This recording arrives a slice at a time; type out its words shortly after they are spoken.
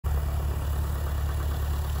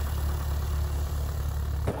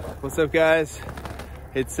What's up, guys?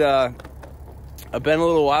 It's been a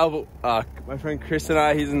little while, but my friend Chris and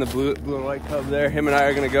I, he's in the blue and white Cub there. Him and I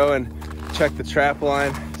are gonna go and check the trap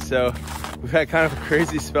line. So we've had kind of a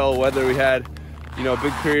crazy spell of weather. We had, you know, a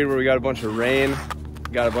big period where we got a bunch of rain,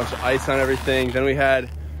 got a bunch of ice on everything. Then we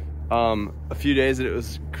had a few days that it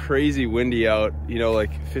was crazy windy out, you know,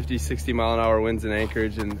 like 50, 60 mile an hour winds in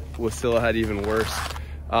Anchorage, and Wasilla had even worse.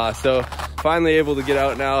 So finally able to get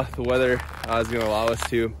out now. The weather is gonna allow us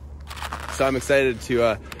to. So I'm excited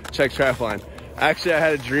to check Trapline. Actually, I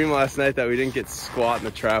had a dream last night that we didn't get squat in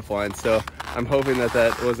the Trapline, so I'm hoping that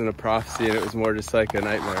that wasn't a prophecy and it was more just like a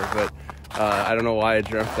nightmare. But I don't know why I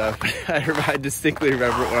dreamt that, but I distinctly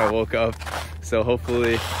remember it when I woke up. So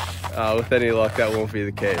hopefully, with any luck, that won't be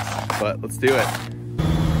the case. But let's do it.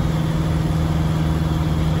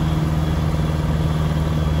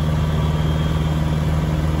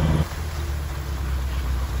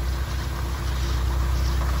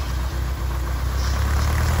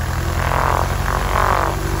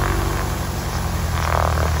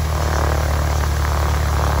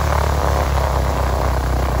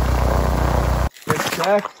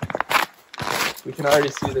 We can already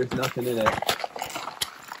see there's nothing in it.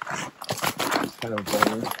 It's kind of a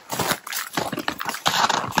bummer.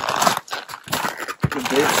 The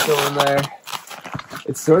bait's still in there.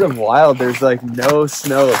 It's sort of wild. There's like no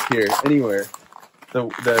snow up here anywhere.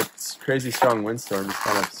 The crazy strong windstorm just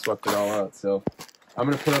kind of swept it all out. So I'm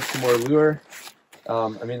gonna put up some more lure. I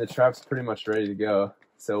mean, the trap's pretty much ready to go.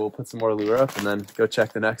 So we'll put some more lure up and then go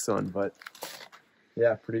check the next one. But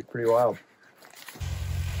yeah, pretty wild.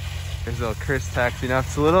 There's little Chris taxiing up.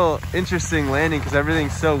 It's a little interesting landing because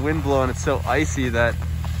everything's so wind blown, it's so icy that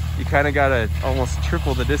you kind of gotta almost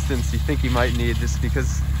triple the distance you think you might need, just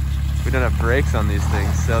because we don't have brakes on these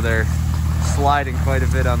things. So they're sliding quite a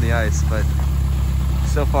bit on the ice, but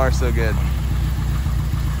so far so good.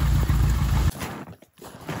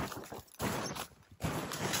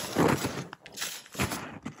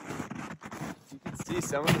 You can see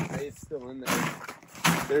some of the bait's still in there.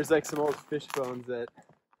 There's like some old fish bones that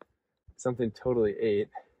something totally ate.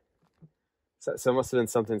 So it must have been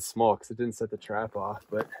something small because it didn't set the trap off,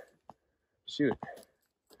 but shoot.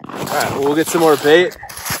 All right, well, we'll get some more bait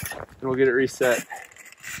and we'll get it reset.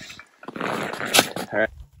 All right.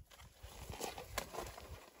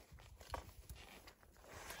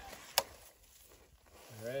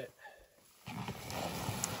 All right.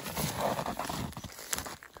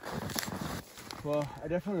 Well, I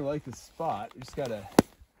definitely like this spot. We just gotta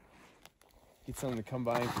get someone to come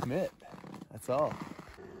by and commit. That's all.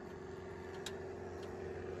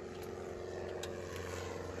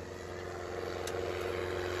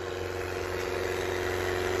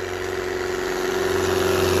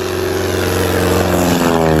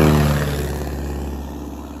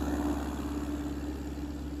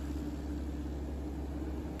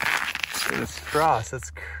 Look at this frost,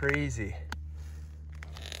 that's crazy.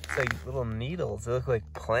 It's like little needles, they look like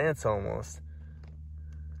plants almost.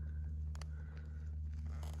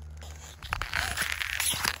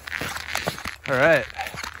 All right,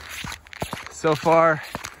 so far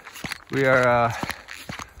we are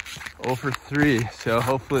 0 for 3, so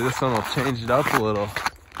hopefully this one will change it up a little.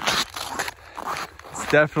 It's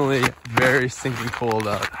definitely very stinking cold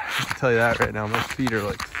out, I can tell you that right now. My feet are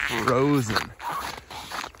like frozen.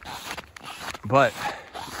 But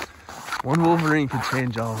one Wolverine can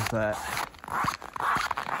change all of that.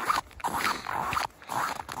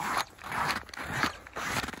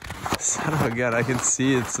 Son of a gun, I can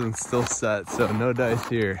see it's still set, so no dice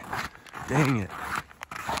here. Dang it.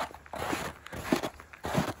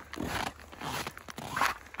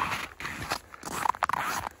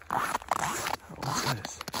 What's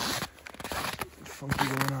this? Funky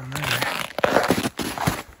going on there.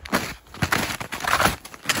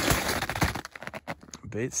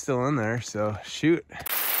 Bait's still in there, so shoot.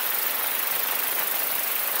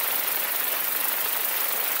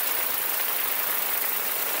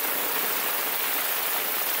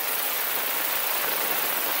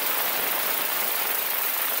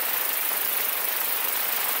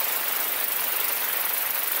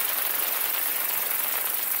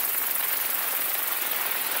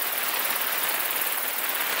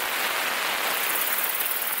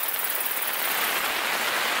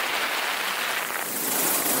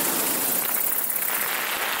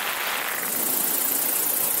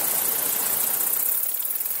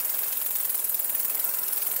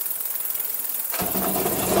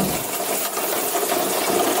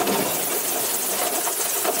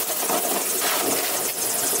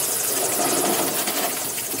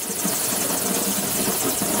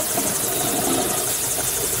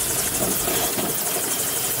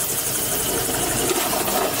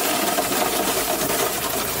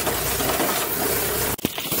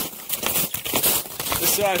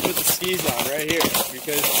 why I put the skis on right here,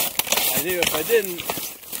 because I knew if I didn't,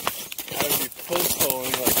 I would be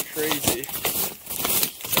post-holing like crazy.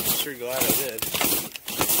 I'm sure glad I did.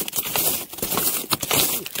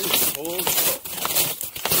 Ooh, it's cold.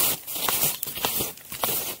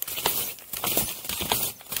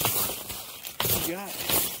 What you got?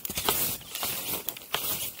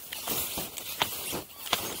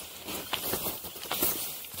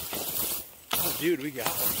 Oh, dude, we got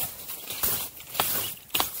one.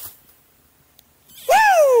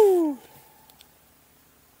 Woo!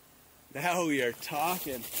 Now we are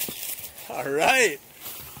talking. All right,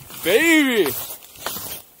 baby.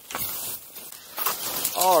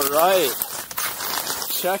 All right,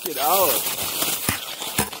 check it out.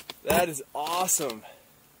 That is awesome.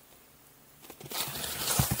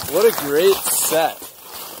 What a great set.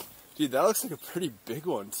 Dude, that looks like a pretty big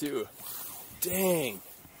one too. Dang.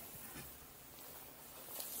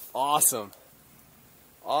 Awesome.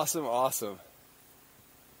 Awesome, awesome.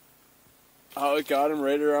 Oh, it got him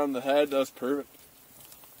right around the head. That was perfect.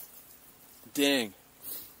 Dang.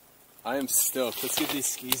 I am stoked. Let's get these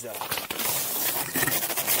skis out.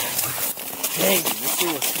 Dang, this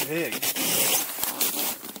thing looks big.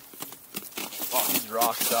 Oh, he's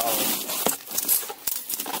rock solid.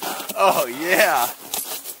 Oh, yeah.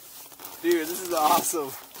 Dude, this is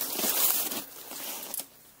awesome.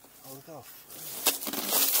 Oh, look how...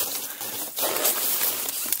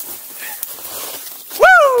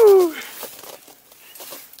 Woo!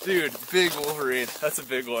 Dude, big Wolverine. That's a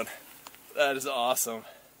big one. That is awesome.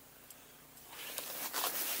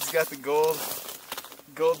 He's got the gold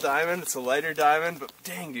diamond. It's a lighter diamond, but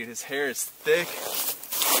dang, dude, his hair is thick.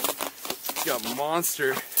 He's got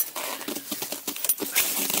monster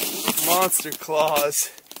claws.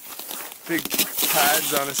 Big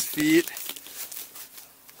pads on his feet.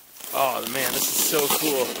 Oh man, this is so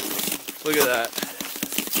cool. Look at that.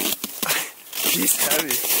 He's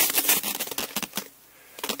heavy.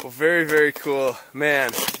 Well, very, very cool.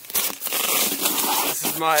 Man, this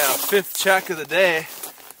is my 5th check of the day,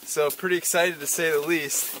 so pretty excited to say the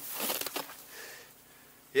least.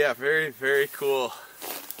 Yeah, very, very cool.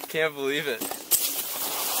 Can't believe it.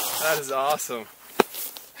 That is awesome.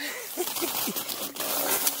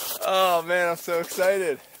 Oh man, I'm so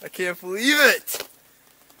excited. I can't believe it.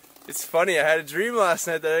 It's funny, I had a dream last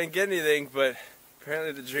night that I didn't get anything, but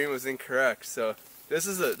apparently the dream was incorrect. So this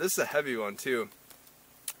is a heavy one too.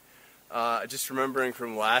 Just remembering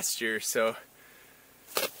from last year. So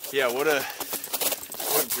yeah, what a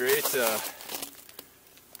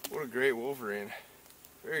great Wolverine.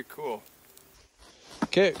 Very cool.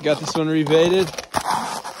 Okay, got this one rebaited.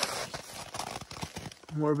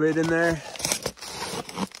 More bait in there.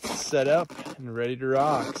 Set up and ready to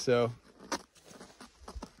rock. So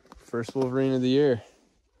first Wolverine of the year.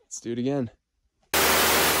 Let's do it again.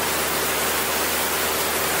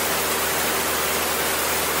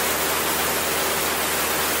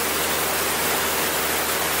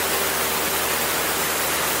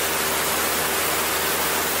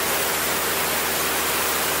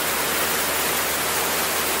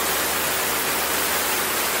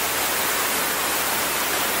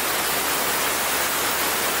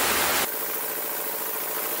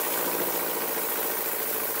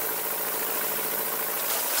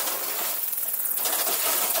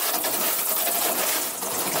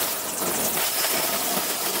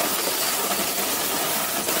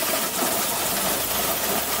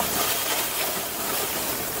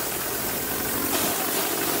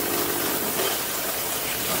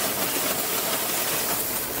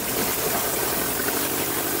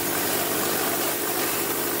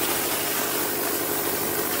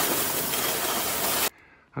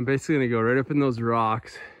 I'm basically gonna go right up in those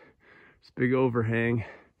rocks, this big overhang,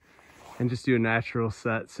 and just do a natural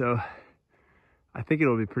set. So I think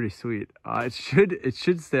it'll be pretty sweet. It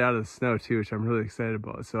should stay out of the snow too, which I'm really excited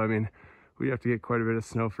about. So I mean, we have to get quite a bit of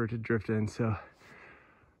snow for it to drift in. So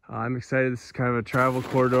I'm excited. This is kind of a travel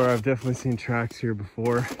corridor. I've definitely seen tracks here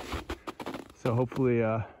before. So hopefully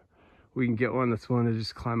we can get one that's willing to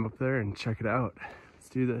just climb up there and check it out. Let's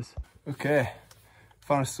do this. Okay,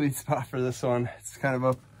 found a sweet spot for this one. It's kind of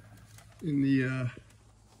up in the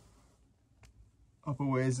up a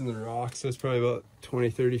ways in the rock, so it's probably about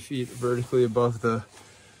 20-30 feet vertically above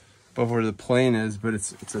where the plane is, but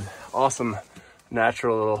it's an awesome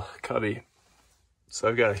natural little cubby. So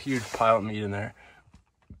I've got a huge pile of meat in there,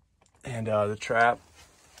 and the trap,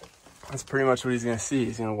 that's pretty much what he's gonna see.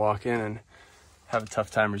 He's gonna walk in and have a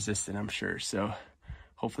tough time resisting, I'm sure. So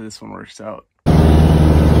hopefully this one works out.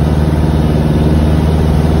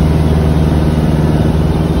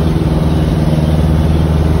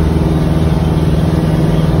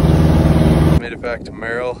 Back to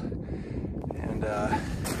Merrill.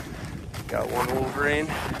 Wolverine,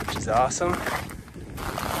 which is awesome.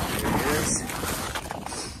 There he is.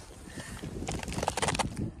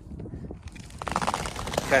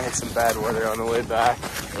 Kind of had some bad weather on the way back,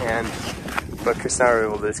 but Chris and I were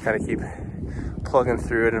able to just kind of keep plugging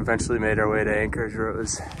through it and eventually made our way to Anchorage, where it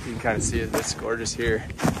was, you can kind of see it, it's gorgeous here.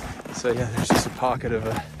 So yeah, there's just a pocket of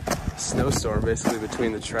a snowstorm basically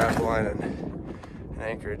between the Trapline and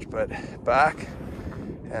Anchorage, but back,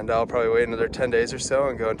 and I'll probably wait another 10 days or so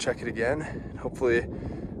and go and check it again. And hopefully,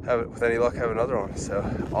 with any luck, have another one. So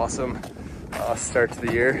awesome start to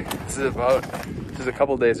the year. This is a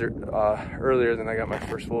couple days earlier than I got my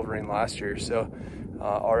first Wolverine last year, so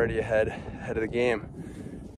already ahead of the game.